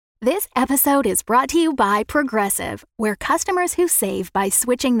This episode is brought to you by Progressive, where customers who save by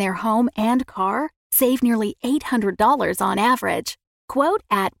switching their home and car save nearly $800 on average. Quote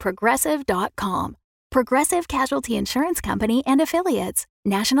at Progressive.com. Progressive Casualty Insurance Company and Affiliates.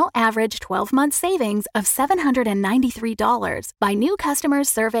 National average 12-month savings of $793 by new customers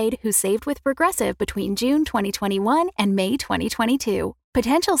surveyed who saved with Progressive between June 2021 and May 2022.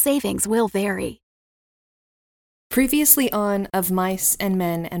 Potential savings will vary. Previously on Of Mice and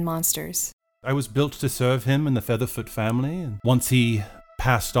Men and Monsters. I was built to serve him and the Featherfoot family, and once he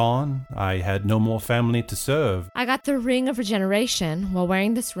passed on, I had no more family to serve. I got the Ring of Regeneration. While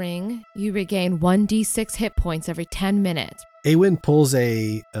wearing this ring, you regain 1d6 hit points every 10 minutes. Awen pulls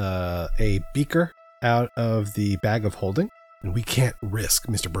a beaker out of the bag of holding, and we can't risk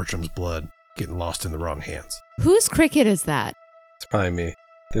Mr. Bertram's blood getting lost in the wrong hands. Whose cricket is that? It's probably me.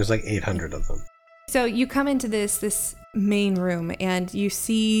 There's like 800 of them. So you come into this main room and you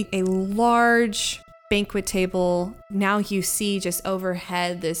see a large banquet table. Now you see just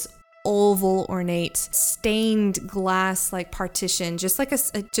overhead this oval, ornate, stained glass like partition, just like a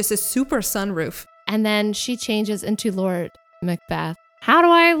super sunroof. And then she changes into Lord Macbeth. How do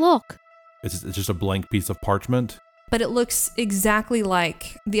I look? It's just a blank piece of parchment. But it looks exactly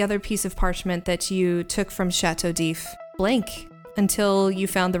like the other piece of parchment that you took from Chateau d'If. Blank until you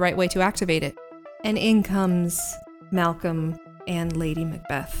found the right way to activate it. And in comes Malcolm and Lady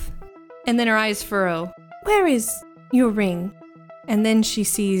Macbeth. And then her eyes furrow. Where is your ring? And then she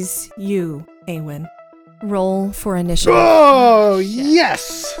sees you, Awen. Roll for initiative. Oh,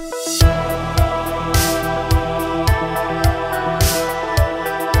 yes!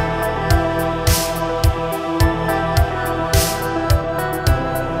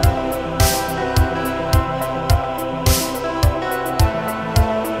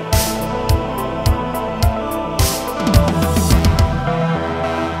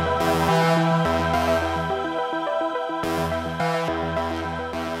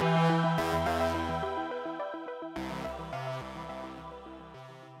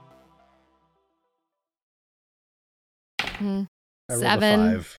 I rolled a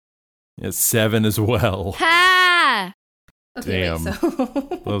 7. 5. It's 7 as well. Ha! Okay, Damn. wait, so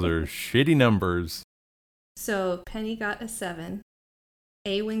Those are shitty numbers. So Penny got a 7.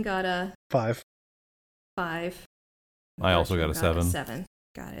 Awen got a 5. 5. I also got a 7. 7.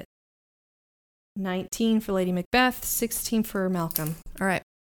 Got it. 19 for Lady Macbeth, 16 for Malcolm. All right.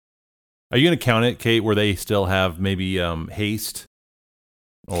 Are you going to count it, Kate, where they still have maybe haste?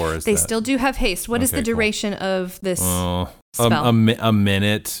 Or is They that... still do have haste. What is Okay, the duration of this spell? a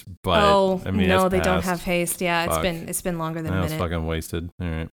minute, but I mean, no, it's they don't past. have haste. Yeah, Fuck. it's been longer than a That's minute. fucking wasted. All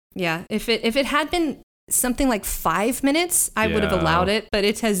right. Yeah, if it had been something like 5 minutes, I would have Yeah. allowed it, but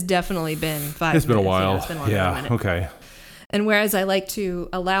it has definitely been 5 minutes. It's been a while. Yeah, it's been longer than a minute. Okay. And whereas I like to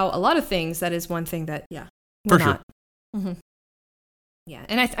allow a lot of things, that is one thing that, For we're sure. not. Mm-hmm. Yeah,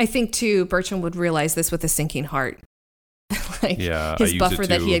 and I think, too, Bertram would realize this with a sinking heart. Like Yeah, his buffer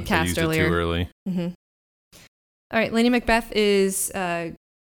that he had cast I used earlier. It too early. Mm-hmm. All right, Lady Macbeth is going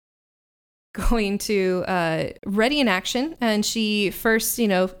to ready in action, and she first,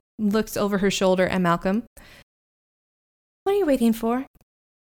 looks over her shoulder at Malcolm. What are you waiting for?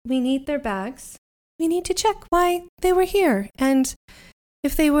 We need their bags. We need to check why they were here, and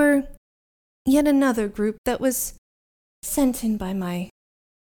if they were yet another group that was sent in by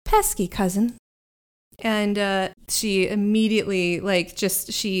pesky cousin. And she immediately,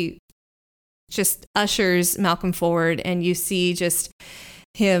 she just ushers Malcolm forward, and you see just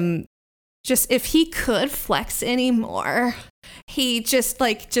him, just if he could flex anymore, he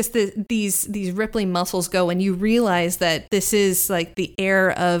these rippling muscles go, and you realize that this is like the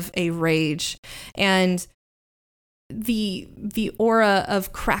air of a rage, and the aura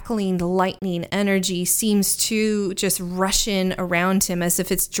of crackling lightning energy seems to just rush in around him as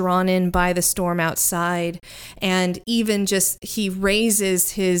if it's drawn in by the storm outside. And even just he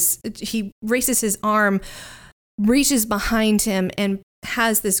raises his arm, reaches behind him, and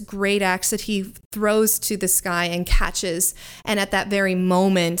has this great axe that he throws to the sky and catches. And at that very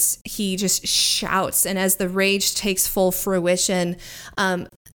moment, he just shouts. And as the rage takes full fruition,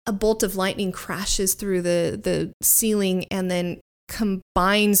 a bolt of lightning crashes through the ceiling and then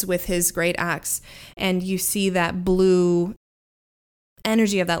combines with his great axe. And you see that blue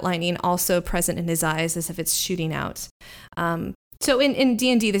energy of that lightning also present in his eyes as if it's shooting out. So in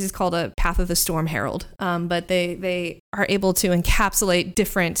D&D, this is called a Path of the Storm Herald. But they are able to encapsulate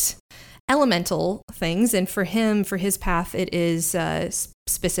different elemental things. And for his path, it is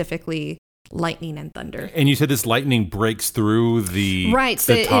specifically lightning and thunder. And you said this lightning breaks through the right.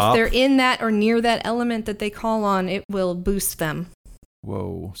 So the top? if they're in that or near that element that they call on, it will boost them.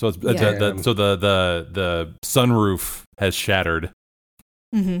 Whoa. So it's Yeah. so the sunroof has shattered.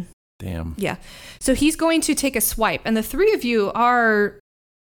 Mm-hmm. Damn. Yeah. So he's going to take a swipe, and the three of you are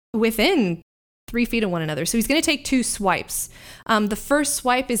within 3 feet of one another. So he's going to take 2 swipes. The first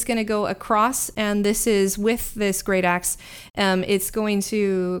swipe is going to go across, and this is with this great axe. It's going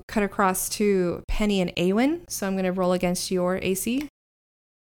to cut across to Penny and Awen. So I'm going to roll against your AC.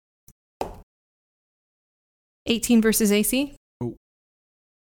 18 versus AC.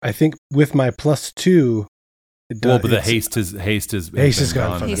 I think with my +2, it does. Well, but the haste is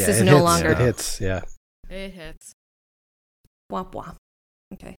gone. From, Haste yeah, is it no hits, longer. It hits. Yeah. It hits. Womp womp.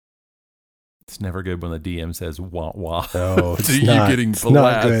 Okay. It's never good when the DM says wah wah. No, it's you not. getting It's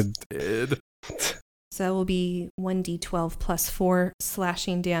not good. blasted. So that will be 1d12 plus 4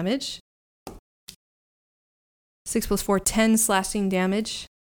 slashing damage. 6 plus 4, 10 slashing damage.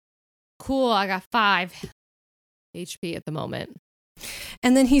 Cool. I got 5 HP at the moment.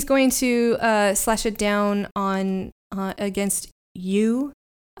 And then he's going to slash it down on against you,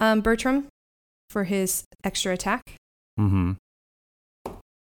 Bertram, for his extra attack. Mm-hmm.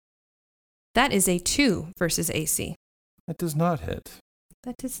 That is a 2 versus AC. That does not hit.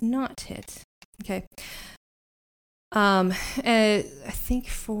 That does not hit. Okay. I think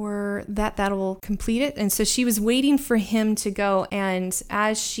for that, that'll complete it. And so she was waiting for him to go, and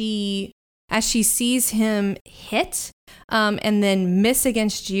as she sees him hit, and then miss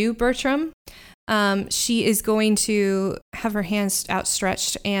against you, Bertram, she is going to have her hands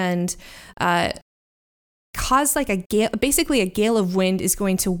outstretched and cause like a gale. Basically, a gale of wind is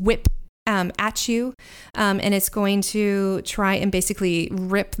going to whip at you, and it's going to try and basically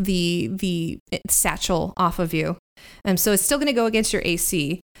rip the satchel off of you. So it's still going to go against your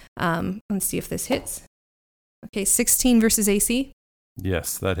AC. Let's see if this hits. Okay, 16 versus AC.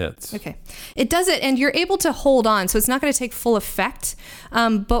 Yes, that hits. Okay. It does it, and you're able to hold on, so it's not going to take full effect.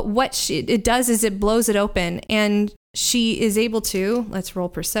 But what it does is it blows it open, and she is able to, let's roll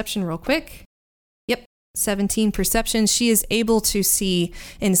perception real quick. Yep, 17 perception. She is able to see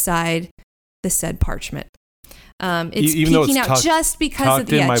inside the said parchment. It's Even though peeking it's out just because of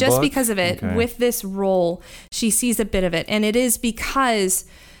book? because of it. Okay. With this roll, she sees a bit of it, and it is because,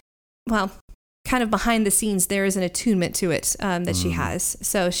 well, kind of behind the scenes, there is an attunement to it that she has.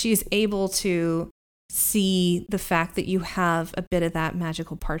 So she's able to see the fact that you have a bit of that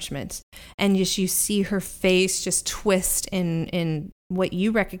magical parchment, and you see her face just twist in what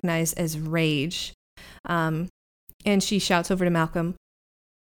you recognize as rage. And she shouts over to Malcolm,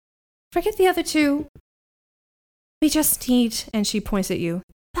 "Forget the other 2. We just need," and she points at you,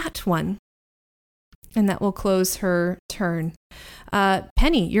 "that one." And that will close her turn.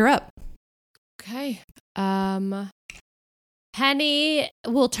 Penny, you're up. Okay. Penny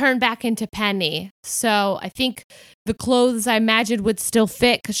will turn back into Penny. So I think the clothes I imagined would still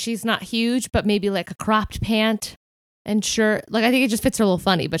fit because she's not huge, but maybe like a cropped pant and shirt. Like I think it just fits her a little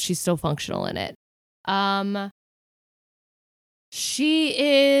funny, but she's still functional in it. She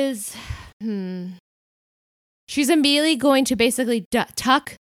is. She's immediately going to basically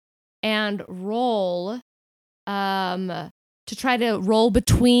tuck and roll. To try to roll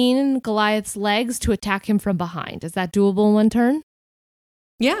between Goliath's legs to attack him from behind. Is that doable in one turn?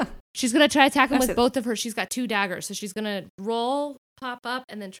 Yeah. She's going to try to attack him That's with both of her. She's got 2 daggers. So she's going to roll, pop up,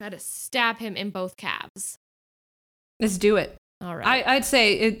 and then try to stab him in both calves. Let's do it. All right. I'd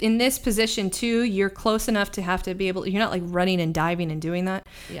say in this position too, you're close enough to have to be able. You're not like running and diving and doing that.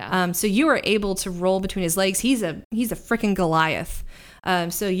 Yeah. So you are able to roll between his legs. He's a freaking Goliath.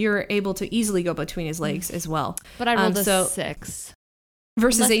 So you're able to easily go between his legs as well. But I rolled a 6.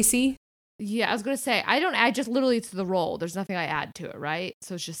 Versus AC? Yeah, I was going to say, I don't add, just literally it's the roll. There's nothing I add to it, right?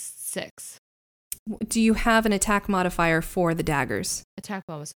 So it's just 6. Do you have an attack modifier for the daggers? Attack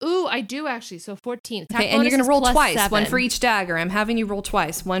bonus. Ooh, I do actually. So 14. Attack okay, and you're going to roll twice. 7. One for each dagger. I'm having you roll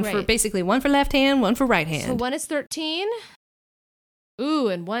twice. One for left hand, one for right hand. So one is 13. Ooh,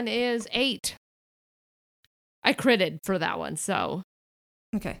 and one is 8. I critted for that one, so.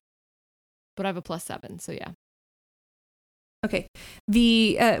 Okay. But I have a +7, so yeah. Okay.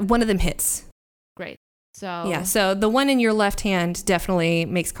 The one of them hits. Great. So yeah. So the one in your left hand definitely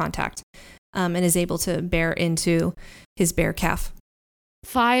makes contact, and is able to bear into his bear calf.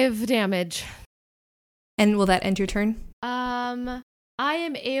 5 damage. And will that end your turn? I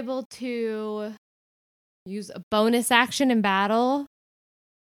am able to use a bonus action in battle.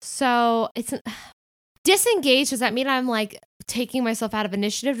 So it's disengage. Does that mean I'm like taking myself out of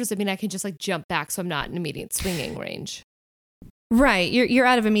initiative? Does it mean I can just like jump back so I'm not in immediate swinging range? Right. You're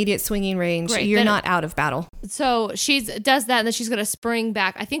out of immediate swinging range. Great. You're Then, not out of battle. So she does that, and then she's going to spring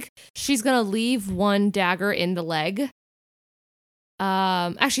back. I think she's going to leave one dagger in the leg.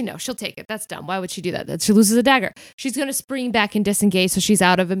 Actually, no, she'll take it. That's dumb. Why would she do that? She loses a dagger. She's going to spring back and disengage, so she's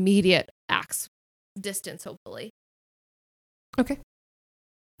out of immediate axe distance, hopefully. Okay.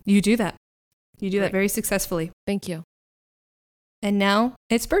 You do that. You do that Right. very successfully. Thank you. And now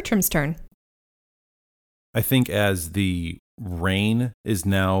it's Bertram's turn. I think as the rain is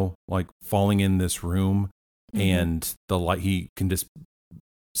now like falling in this room and the light, he can just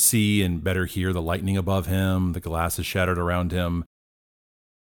see and better hear the lightning above him, the glass is shattered around him.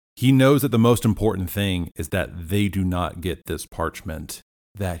 He knows that the most important thing is that they do not get this parchment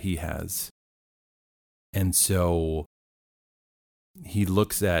that he has. And so he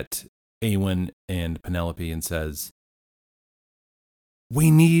looks at Awen and Penelope and says, "We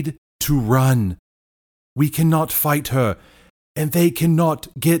need to run. We cannot fight her, and they cannot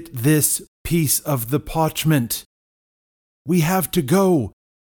get this piece of the parchment. We have to go."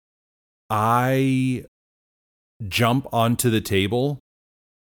 I jump onto the table,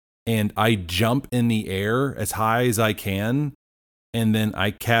 and I jump in the air as high as I can, and then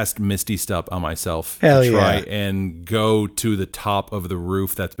I cast Misty Step on myself Hell to try yeah. and go to the top of the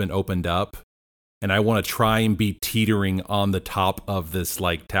roof that's been opened up. And I want to try and be teetering on the top of this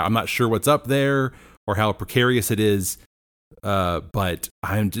like tower. I'm not sure what's up there or how precarious it is, but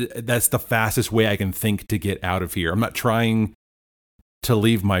that's the fastest way I can think to get out of here. I'm not trying to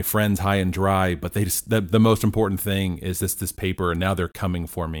leave my friends high and dry, but they just the most important thing is this paper, and now they're coming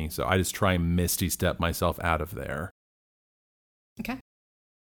for me. So I just try and Misty Step myself out of there. Okay.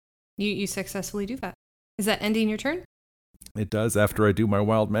 You successfully do that. Is that ending your turn? It does after I do my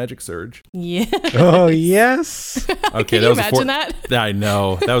wild magic surge. Yeah. Oh, yes. Okay, Can that you was imagine that? I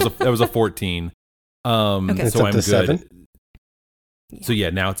know that was a 14. Okay. It's so up I'm to good. 7? So yeah,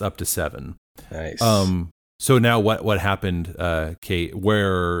 now it's up to 7. Nice. So now what happened, Kate?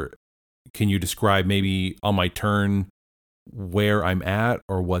 Where can you describe maybe on my turn where I'm at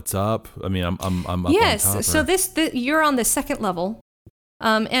or what's up? I mean, I'm up on top. Yes. So or- you're on the second level,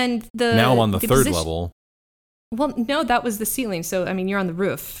 and now I'm on the third position- level Well, no, that was the ceiling. So I mean, you're on the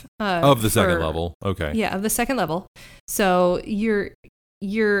roof of the second for- level. Okay. Yeah, of the second level. So you're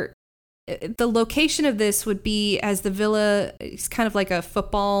the location of this would be as the villa is kind of like a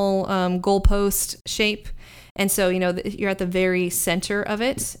football goalpost shape. And so, you're at the very center of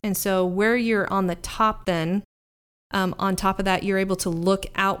it. And so where you're on the top then, on top of that, you're able to look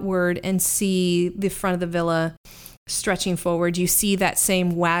outward and see the front of the villa stretching forward. You see that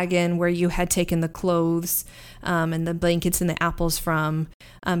same wagon where you had taken the clothes and the blankets and the apples from.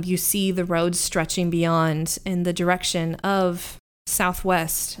 You see the road stretching beyond in the direction of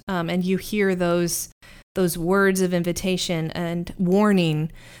southwest, and you hear those words of invitation and warning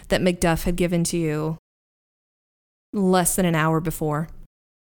that Macduff had given to you less than an hour before.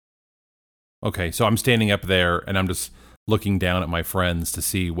 Okay. So I'm standing up there and I'm just looking down at my friends to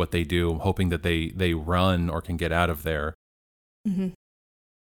see what they do, hoping that they run or can get out of there. Mm-hmm.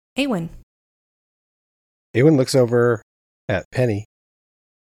 Awen. Awen looks over at Penny.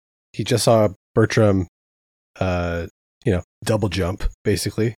 He just saw Bertram, double jump,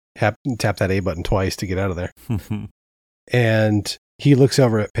 basically. Tap that A button twice to get out of there. And he looks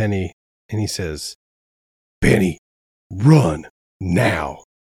over at Penny and he says, "Penny, run now."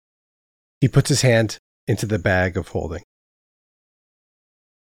 He puts his hand into the bag of holding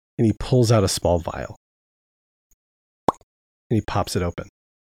and he pulls out a small vial and he pops it open.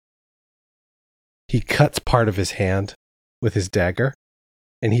 He cuts part of his hand with his dagger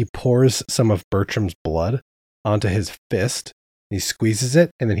and he pours some of Bertram's blood onto his fist. He squeezes it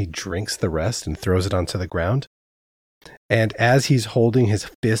and then he drinks the rest and throws it onto the ground. And as he's holding his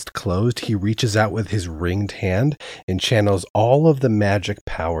fist closed, he reaches out with his ringed hand and channels all of the magic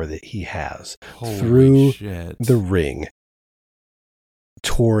power that he has Holy through shit. the ring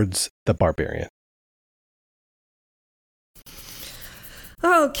towards the barbarian.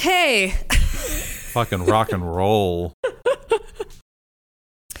 Okay. Fucking rock and roll.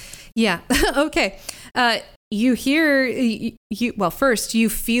 Yeah. Okay. You hear first you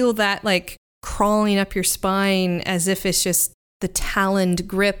feel that like crawling up your spine as if it's just the taloned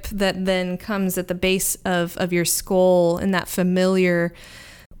grip that then comes at the base of your skull in that familiar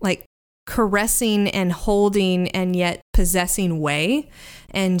like caressing and holding and yet possessing way.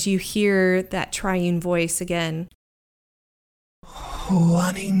 And you hear that triune voice again.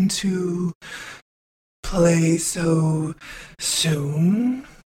 Wanting to play so soon,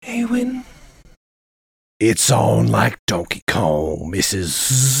 Awen? It's on like Donkey Kong,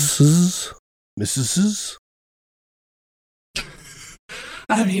 Mrs.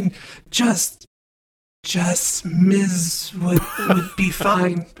 I mean, just Ms. would be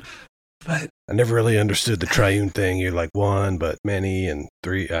fine. But I never really understood the triune thing. You're like one, but many, and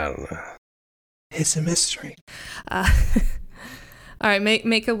three. I don't know. It's a mystery. All right,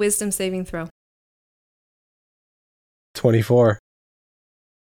 make a wisdom saving throw. 24.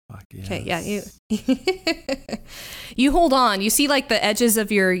 Fuck yes. Okay, yeah, you hold on. You see like the edges of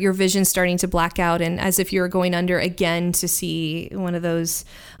your vision starting to black out, and as if you're going under again to see one of those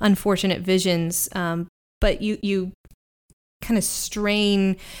unfortunate visions. But you kind of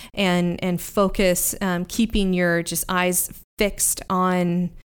strain and focus, keeping your just eyes fixed on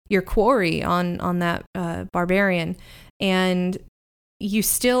your quarry, on that barbarian, and you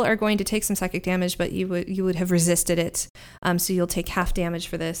still are going to take some psychic damage, but you would have resisted it. So you'll take half damage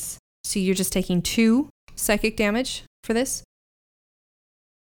for this. So you're just taking 2 psychic damage for this.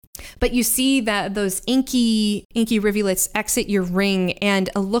 But you see that those inky rivulets exit your ring, and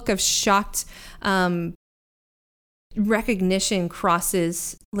a look of shocked recognition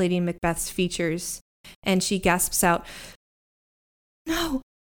crosses Lady Macbeth's features, and she gasps out, No,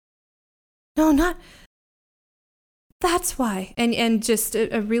 not... That's why. And just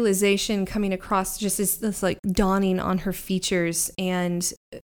a realization coming across just this like dawning on her features. And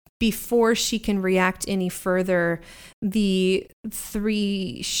before she can react any further, the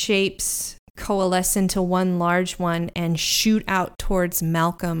 3 shapes coalesce into one large one and shoot out towards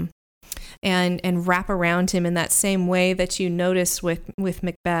Malcolm and wrap around him in that same way that you noticed with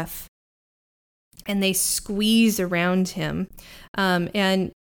Macbeth. And they squeeze around him.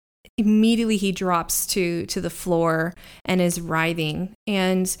 And immediately he drops to the floor and is writhing.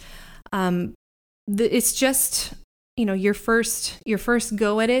 And it's just, your first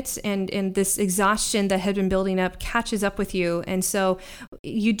go at it, and this exhaustion that had been building up catches up with you. And so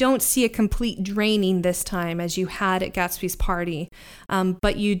you don't see a complete draining this time as you had at Gatsby's party.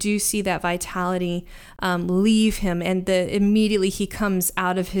 But you do see that vitality leave him, and immediately he comes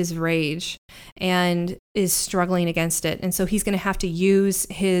out of his rage and is struggling against it. And so he's going to have to use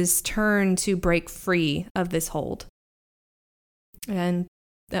his turn to break free of this hold. And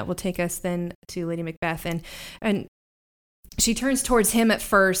that will take us then to Lady Macbeth. And she turns towards him at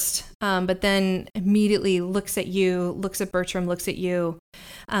first, but then immediately looks at you, looks at Bertram, looks at you,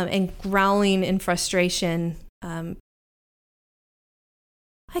 and growling in frustration, I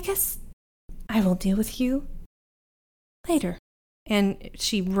guess I will deal with you later. And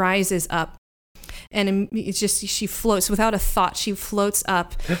she rises up, and it's just, she floats without a thought. She floats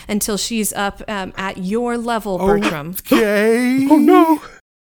up until she's up at your level, Bertram. Okay. Oh no.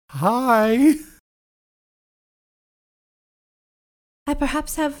 Hi. I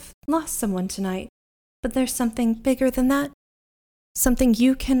perhaps have lost someone tonight, but there's something bigger than that. Something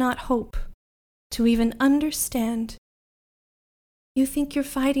you cannot hope to even understand. You think you're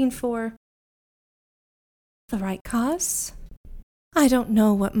fighting for the right cause? I don't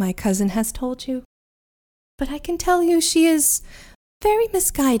know what my cousin has told you, but I can tell you she is very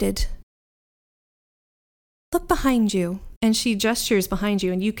misguided. Look behind you. And she gestures behind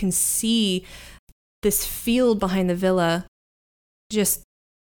you, and you can see this field behind the villa just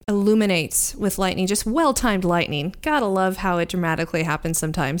illuminates with lightning, just well-timed lightning. Gotta love how it dramatically happens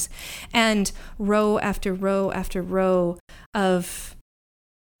sometimes. And row after row after row of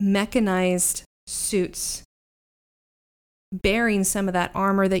mechanized suits bearing some of that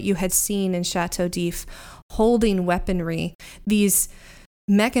armor that you had seen in Chateau d'If, holding weaponry. These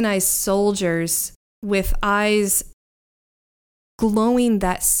mechanized soldiers with eyes glowing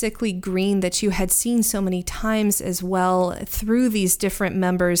that sickly green that you had seen so many times as well through these different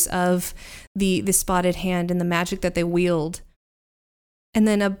members of the Spotted Hand and the magic that they wield. And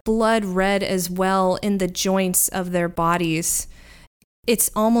then a blood red as well in the joints of their bodies. It's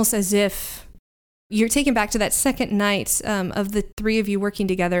almost as if you're taken back to that second night of the 3 of you working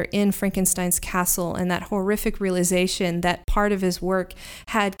together in Frankenstein's castle, and that horrific realization that part of his work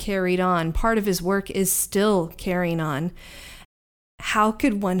had carried on, part of his work is still carrying on. How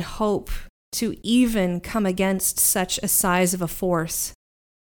could one hope to even come against such a size of a force?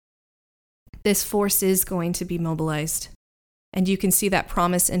 This force is going to be mobilized, and you can see that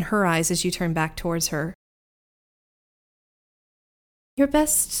promise in her eyes as you turn back towards her. Your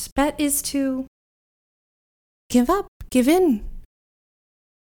best bet is to give up, give in.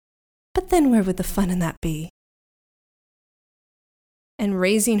 But then where would the fun in that be? And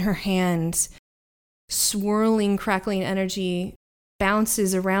raising her hand, swirling, crackling energy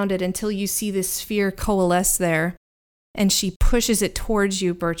bounces around it until you see this sphere coalesce there, and she pushes it towards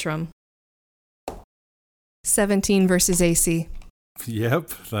you, Bertram. 17 versus AC. Yep,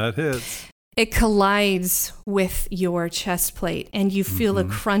 that hits. It collides with your chest plate, and you feel a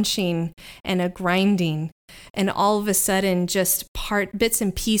crunching and a grinding. And all of a sudden, just bits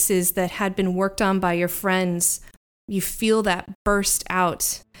and pieces that had been worked on by your friends, you feel that burst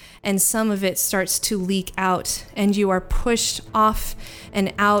out, and some of it starts to leak out, and you are pushed off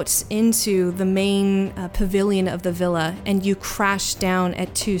and out into the main pavilion of the villa, and you crash down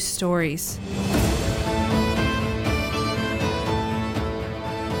at 2 stories.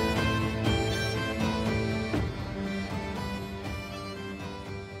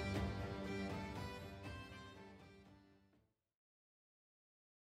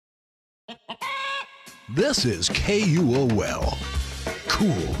 This is KUOL,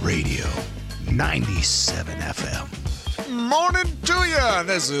 Cool Radio, 97 FM. Morning to ya!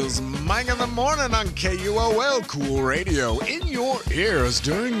 This is Mike in the Morning on KUOL Cool Radio, in your ears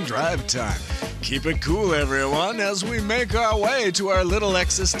during drive time. Keep it cool, everyone, as we make our way to our little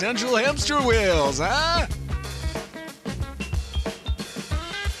existential hamster wheels, huh?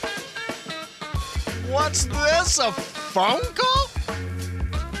 What's this, a phone call?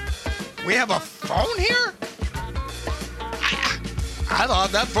 We have a phone here? I thought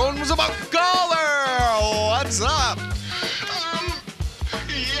that phone was about caller. What's up?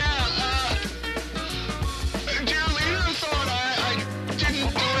 Dear leader thought I didn't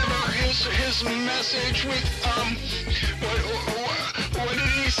deliver his message with, what did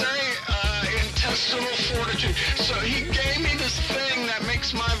he say? Intestinal fortitude. So he gave me this thing that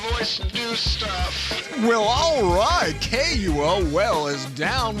makes my voice do stuff. Well, all right. KUOL is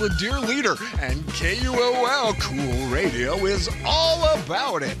down with Dear Leader, and KUOL Cool Radio is all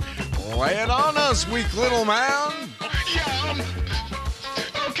about it. Play it on us, weak little man. Yeah,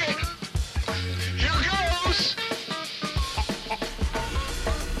 okay. Here goes.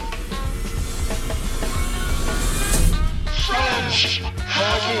 French,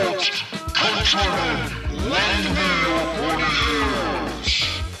 Havot, countrymen, lend me your 40 years.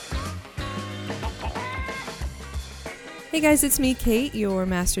 Hey guys, it's me, Kate, your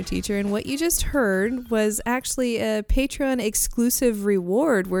master teacher, and what you just heard was actually a Patreon exclusive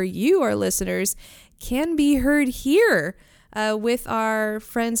reward where you, our listeners, can be heard here with our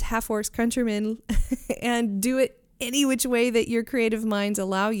friends Half-Orcs Countrymen and do it any which way that your creative minds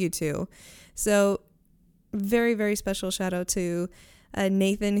allow you to. So very, very special shout out to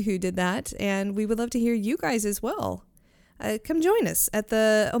Nathan who did that, and we would love to hear you guys as well. Come join us at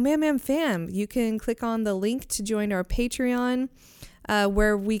the Omam Fam. You can click on the link to join our Patreon,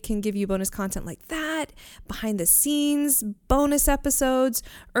 where we can give you bonus content like that, behind the scenes, bonus episodes,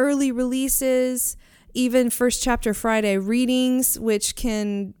 early releases, even First Chapter Friday readings, which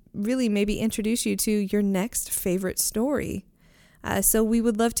can really maybe introduce you to your next favorite story. So we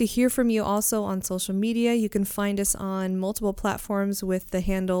would love to hear from you also on social media. You can find us on multiple platforms with the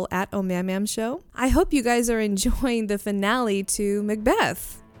handle @Omam Show. I hope you guys are enjoying the finale to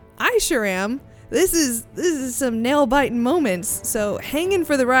Macbeth. I sure am. This is some nail-biting moments. So hang in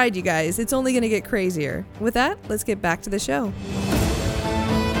for the ride, you guys. It's only going to get crazier. With that, let's get back to the show.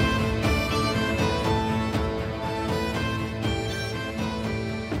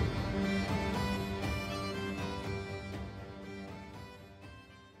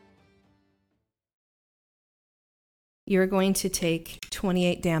 You're going to take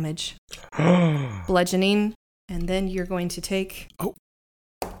 28 damage. Bludgeoning, and then you're going to take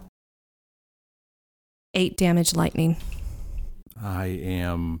 8 damage lightning. I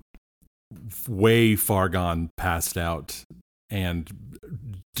am way far gone, passed out, and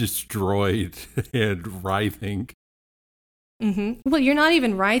destroyed and writhing. Mm-hmm. Well, you're not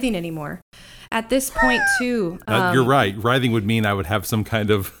even writhing anymore. At this point, too. You're right. Writhing would mean I would have some kind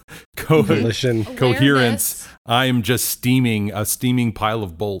of coherence. I am just a steaming pile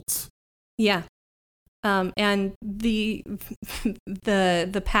of bolts. Yeah. And the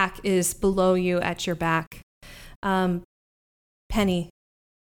pack is below you at your back. Penny,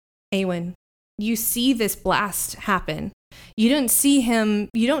 Awen, you see this blast happen. You don't see him.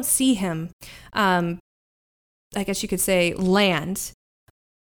 I guess you could say land,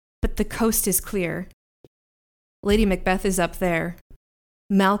 but the coast is clear. Lady Macbeth is up there.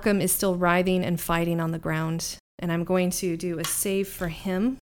 Malcolm is still writhing and fighting on the ground, and I'm going to do a save for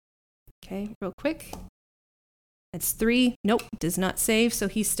him. Okay, real quick. It's 3. Nope, does not save, so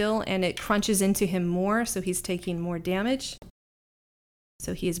he's still, and it crunches into him more, so he's taking more damage.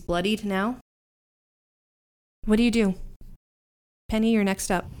 So he is bloodied now. What do you do? Penny, you're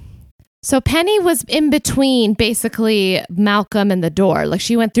next up. So Penny was in between basically Malcolm and the door. Like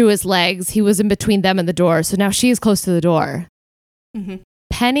she went through his legs. He was in between them and the door. So now she is close to the door. Mm-hmm.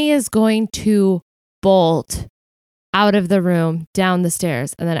 Penny is going to bolt out of the room, down the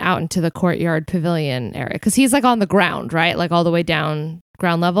stairs, and then out into the courtyard pavilion area. Because he's like on the ground, right? Like all the way down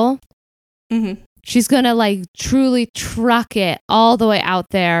ground level. Mm-hmm. She's going to like truly truck it all the way out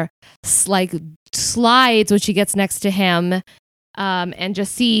there, like slides when she gets next to him, and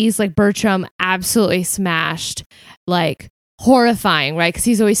just sees like Bertram absolutely smashed, like horrifying, right? Because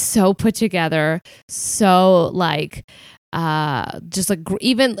he's always so put together, so like just like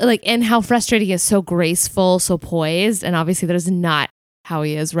even like in how frustrating he is, so graceful, so poised, and obviously that is not how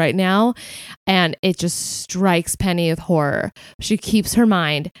he is right now, and it just strikes Penny with horror. She keeps her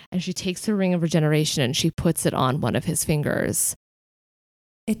mind and she takes the ring of regeneration and she puts it on one of his fingers.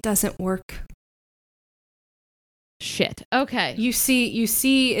 It doesn't work. Shit. Okay. You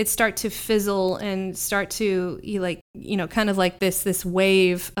see it start to fizzle and start to kind of like this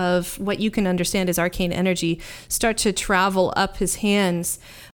wave of what you can understand as arcane energy start to travel up his hands.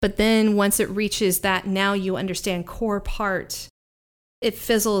 But then once it reaches that now you understand core part, it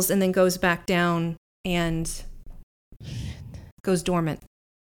fizzles and then goes back down and goes dormant.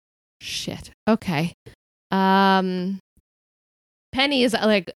 Shit. Okay. Penny is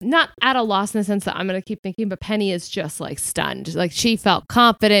like not at a loss in the sense that I'm going to keep thinking, but Penny is just like stunned. Like she felt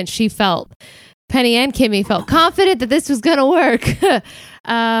confident. Penny and Kimmy felt confident that this was going to work.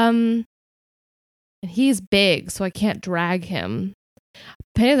 And he's big, so I can't drag him.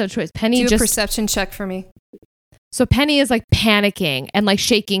 Penny has no choice. Do a perception check for me. So Penny is like panicking and like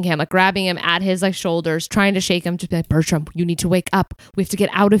shaking him, like grabbing him at his like shoulders, trying to shake him to be like, Bertram, you need to wake up. We have to get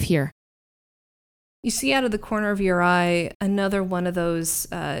out of here. You see out of the corner of your eye another one of those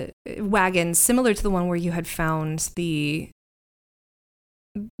wagons, similar to the one where you had found the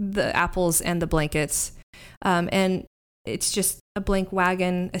apples and the blankets. And it's just a blank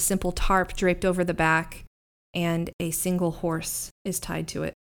wagon, a simple tarp draped over the back, and a single horse is tied to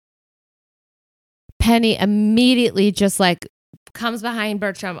it. Penny immediately just like comes behind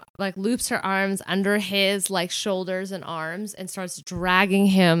Bertram, like loops her arms under his like shoulders and arms and starts dragging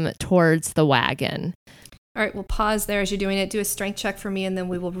him towards the wagon. All right, we'll pause there as you're doing it. Do a strength check for me and then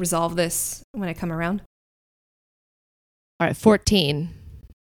we will resolve this when I come around. All right, 14.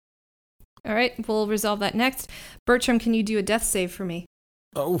 All right, we'll resolve that next. Bertram, can you do a death save for me?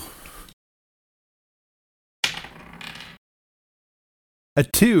 Oh. A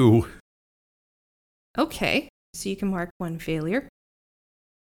 2. Okay, so you can mark one failure.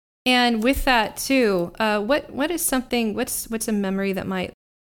 And with that too, what's a memory that might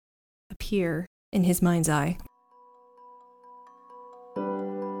appear in his mind's eye?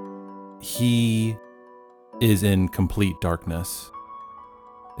 He is in complete darkness.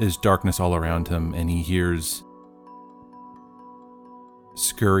 There's darkness all around him, and he hears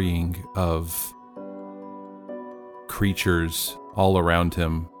scurrying of creatures all around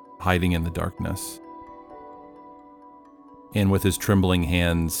him, hiding in the darkness. And with his trembling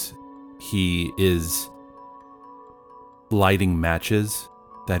hands, he is lighting matches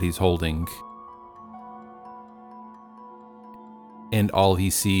that he's holding. And all he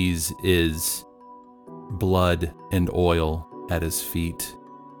sees is blood and oil at his feet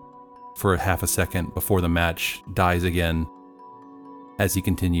for half a second before the match dies again as he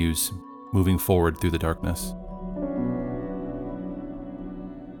continues moving forward through the darkness.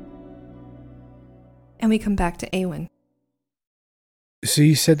 And we come back to Awen. So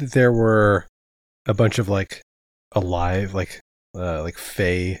you said that there were a bunch of like alive, like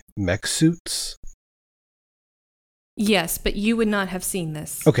Fey mech suits? Yes, but you would not have seen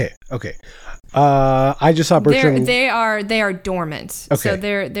this. Okay. I just saw Bertram. They are dormant. Okay. So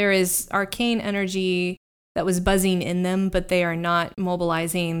there is arcane energy that was buzzing in them, but they are not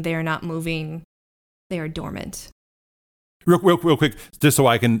mobilizing. They are not moving. They are dormant. Real quick, just so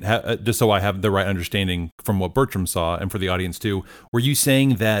I have the right understanding from what Bertram saw, and for the audience too. Were you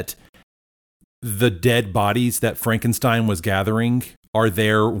saying that the dead bodies that Frankenstein was gathering are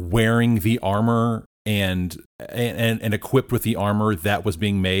there wearing the armor and equipped with the armor that was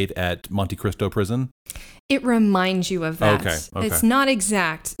being made at Monte Cristo prison? It reminds you of that. Okay. It's not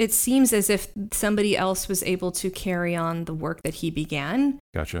exact. It seems as if somebody else was able to carry on the work that he began.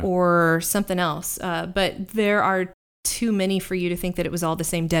 Gotcha. Or something else. But there are too many for you to think that it was all the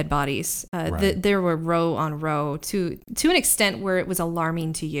same dead bodies. Right. There were row on row to an extent where it was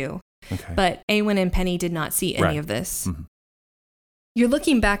alarming to you. Okay. But Awen and Penny did not see any of this. Mm-hmm. You're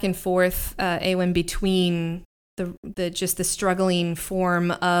looking back and forth, Awen, between the struggling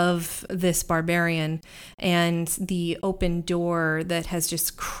form of this barbarian and the open door that has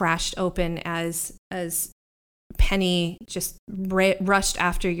just crashed open as Penny just rushed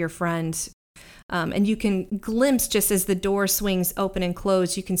after your friend And you can glimpse, just as the door swings open and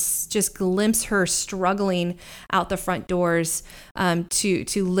close, you can just glimpse her struggling out the front doors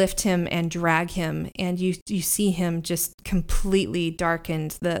to lift him and drag him. And you see him just completely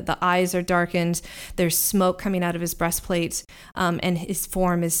darkened. The eyes are darkened. There's smoke coming out of his breastplate, and his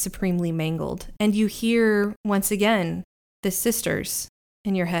form is supremely mangled. And you hear, once again, the sisters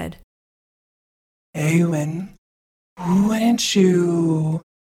in your head. Eowyn, wouldn't you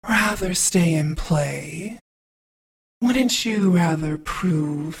rather stay and play? Wouldn't you rather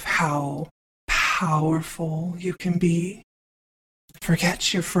prove how powerful you can be?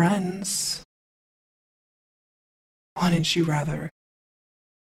 Forget your friends. Wouldn't you rather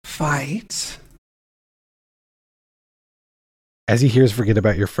fight? As he hears "forget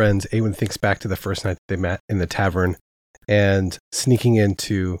about your friends," Eowyn thinks back to the first night that they met in the tavern and sneaking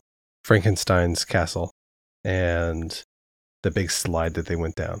into Frankenstein's castle and the big slide that they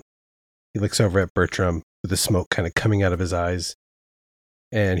went down. He looks over at Bertram with the smoke kind of coming out of his eyes,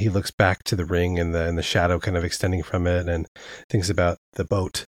 and he looks back to the ring and the shadow kind of extending from it, and thinks about the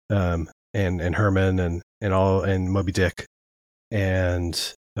boat and Herman and Moby Dick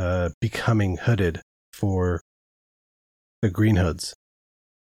and becoming hooded for the Green Hoods.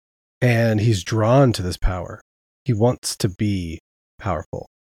 And he's drawn to this power. He wants to be powerful.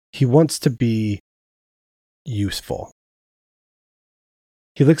 He wants to be useful.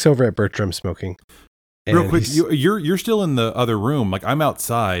 He looks over at Bertram smoking. Real quick, you're still in the other room. Like, I'm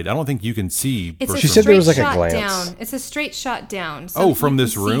outside. I don't think you can see. She said there was like a glance. Down. It's a straight shot down. So from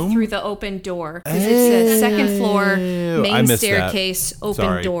this see room? through the open door. Because it's a second floor, main that. staircase,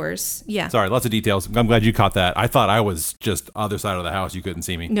 open doors. Yeah. Sorry, lots of details. I'm glad you caught that. I thought I was just other side of the house. You couldn't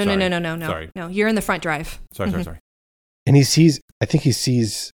see me. No. Sorry. No, you're in the front drive. Sorry. And he sees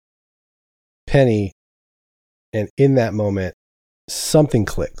Penny, and in that moment, something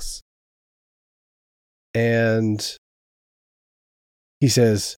clicks. And he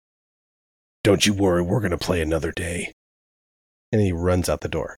says, "Don't you worry, we're going to play another day." And he runs out the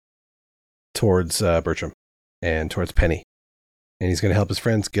door towards Bertram and towards Penny. And he's going to help his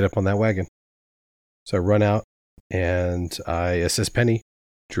friends get up on that wagon. So I run out and I assist Penny,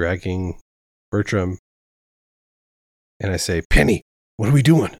 dragging Bertram. And I say, "Penny, what are we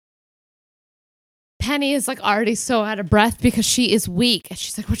doing?" Penny is like already so out of breath because she is weak. And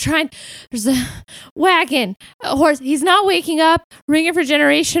she's like, "We're trying. There's a wagon, a horse. He's not waking up. Ringing for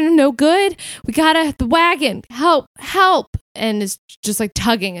generation, no good. We gotta, the wagon. Help. And is just like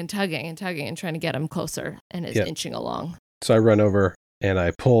tugging and trying to get him closer and is inching along. So I run over and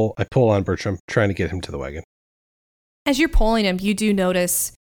I pull on Bertram, trying to get him to the wagon. As you're pulling him, you do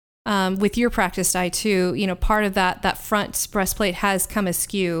notice, with your practiced eye too, part of that front breastplate has come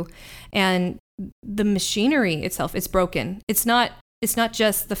askew, and the machinery itself, it's broken. It's not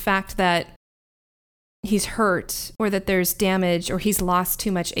just the fact that he's hurt or that there's damage or he's lost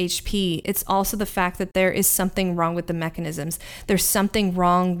too much HP. It's also the fact that there is something wrong with the mechanisms. There's something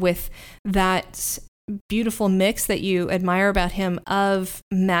wrong with that beautiful mix that you admire about him of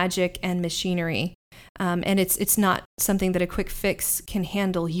magic and machinery. And it's not something that a quick fix can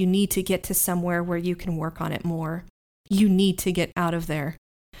handle. You need to get to somewhere where you can work on it more. You need to get out of there.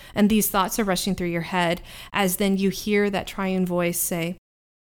 And these thoughts are rushing through your head as then you hear that triune voice say,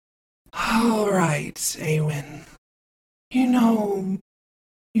 "All right, Eowyn.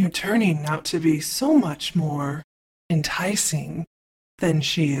 You're turning out to be so much more enticing than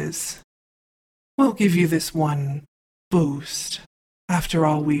she is. We'll give you this one boost. After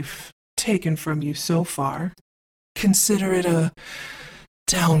all we've taken from you so far, consider it a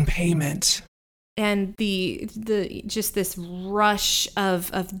down payment." And the just this rush of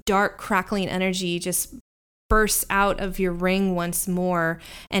dark crackling energy just bursts out of your ring once more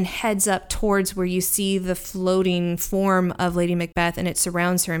and heads up towards where you see the floating form of Lady Macbeth, and it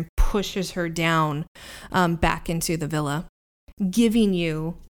surrounds her and pushes her down back into the villa, giving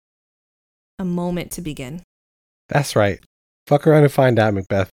you a moment to begin. That's right. Fuck around and find out,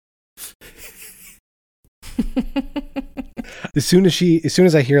 Macbeth. As soon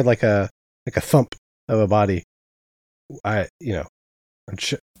as I hear like a thump of a body, we're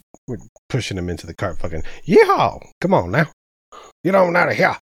pushing him into the cart. Fucking yeehaw! Come on now, get on out of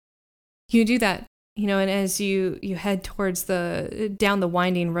here. You do that, and as you head towards down the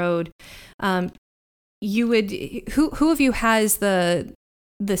winding road, you would who of you has the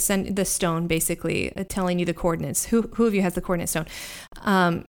stone basically telling you the coordinates? Who of you has the coordinate stone?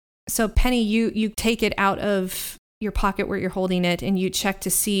 So Penny, you take it out of your pocket where you're holding it, and you check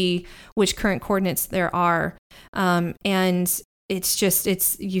to see which current coordinates there are, and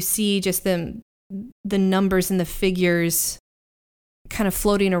you see just the numbers and the figures kind of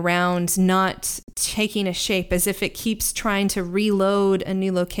floating around, not taking a shape, as if it keeps trying to reload a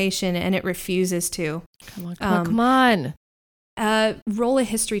new location and it refuses to. Come on. Roll a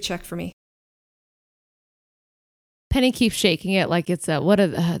history check for me. Penny keeps shaking it like it's what are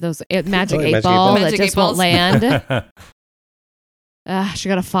those magic Oh, 8 magic ball eight that Magic just 8 won't balls. land. She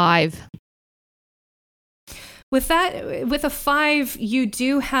got a 5. With a 5, you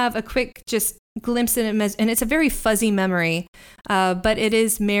do have a quick just glimpse in it, and it's a very fuzzy memory, but it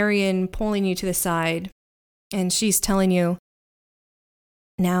is Marion pulling you to the side, and she's telling you,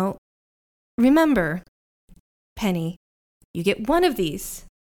 now, remember, Penny, you get one of these.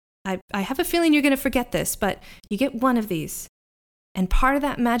 I have a feeling you're going to forget this, but you get one of these. And part of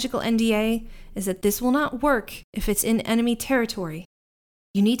that magical NDA is that this will not work if it's in enemy territory.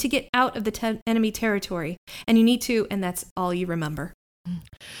 You need to get out of the enemy territory, and you need to, and that's all you remember.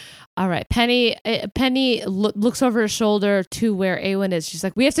 All right. Penny looks over her shoulder to where Awen is. She's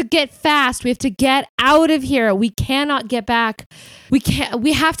like, we have to get fast. We have to get out of here. We cannot get back.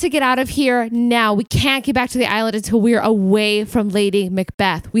 We have to get out of here now. We can't get back to the island until we're away from Lady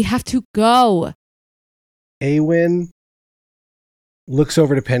Macbeth. We have to go. Awen looks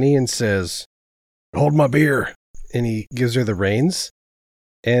over to Penny and says, hold my beer. And he gives her the reins.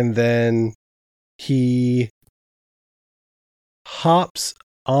 And then he hops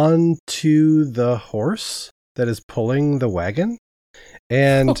onto the horse that is pulling the wagon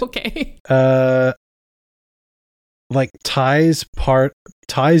and Okay. like ties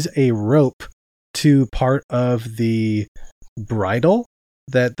a rope to part of the bridle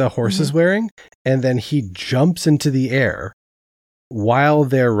that the horse is wearing, and then he jumps into the air while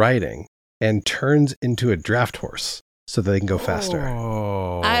they're riding and turns into a draft horse so that they can go faster.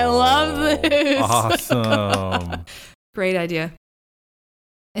 Oh, I love this. Awesome. Great idea.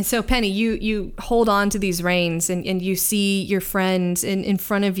 And so, Penny, you hold on to these reins, and you see your friend in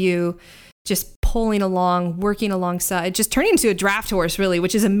front of you just pulling along, working alongside, just turning into a draft horse, really,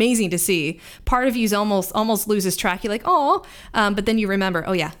 which is amazing to see. Part of you's almost loses track. You're like, oh, but then you remember,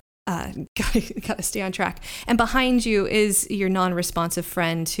 oh, yeah, gotta stay on track. And behind you is your non-responsive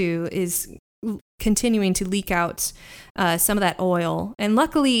friend who is continuing to leak out some of that oil, and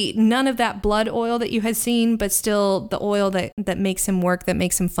luckily none of that blood oil that you had seen, but still the oil that makes him work, that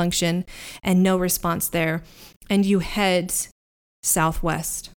makes him function, and no response there. And you head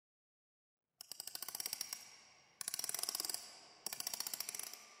southwest.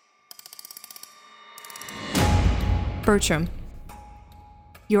 Bertram,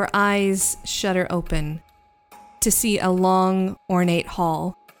 your eyes shudder open to see a long, ornate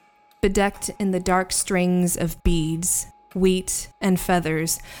hall bedecked in the dark strings of beads, wheat, and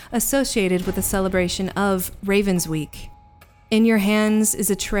feathers associated with the celebration of Raven's Week. In your hands is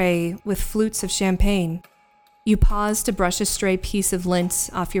a tray with flutes of champagne. You pause to brush a stray piece of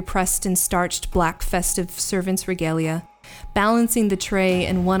lint off your pressed and starched black festive servant's regalia, balancing the tray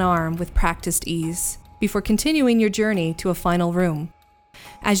in one arm with practiced ease, before continuing your journey to a final room.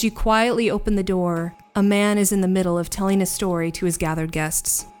 As you quietly open the door, a man is in the middle of telling a story to his gathered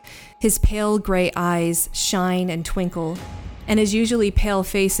guests. His pale gray eyes shine and twinkle, and his usually pale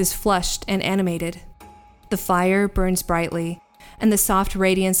face is flushed and animated. The fire burns brightly, and the soft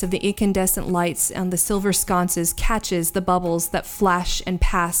radiance of the incandescent lights on the silver sconces catches the bubbles that flash and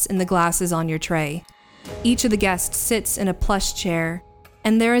pass in the glasses on your tray. Each of the guests sits in a plush chair,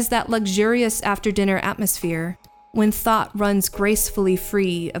 and there is that luxurious after-dinner atmosphere when thought runs gracefully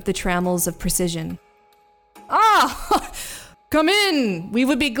free of the trammels of precision. Ah! Come in! We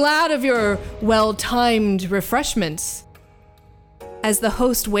would be glad of your well-timed refreshments. As the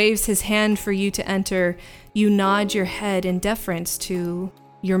host waves his hand for you to enter, you nod your head in deference to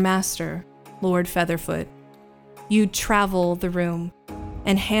your master, Lord Featherfoot. You travel the room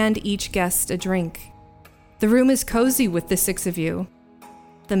and hand each guest a drink. The room is cozy with the 6 of you.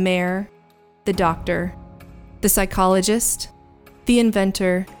 The mayor, the doctor, the psychologist, the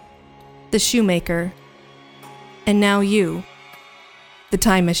inventor, the shoemaker, and now you, the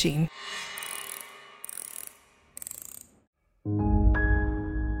time machine.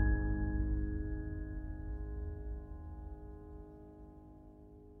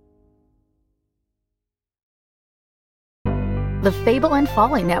 The Fable and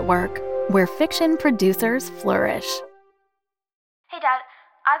Folly Network, where fiction producers flourish. Hey, Dad,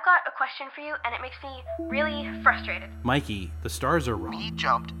 I've got a question for you, and it makes me really frustrated. Mikey, the stars are wrong. We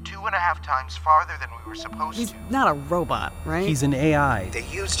jumped 2.5 times farther than we were supposed to. He's not a robot, right? He's an AI. They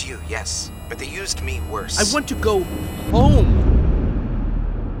used you, yes, but they used me worse. I want to go home.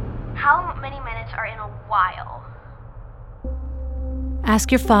 How many minutes are in a while?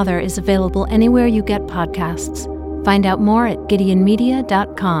 Ask Your Father is available anywhere you get podcasts. Find out more at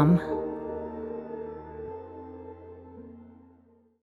GideonMedia.com.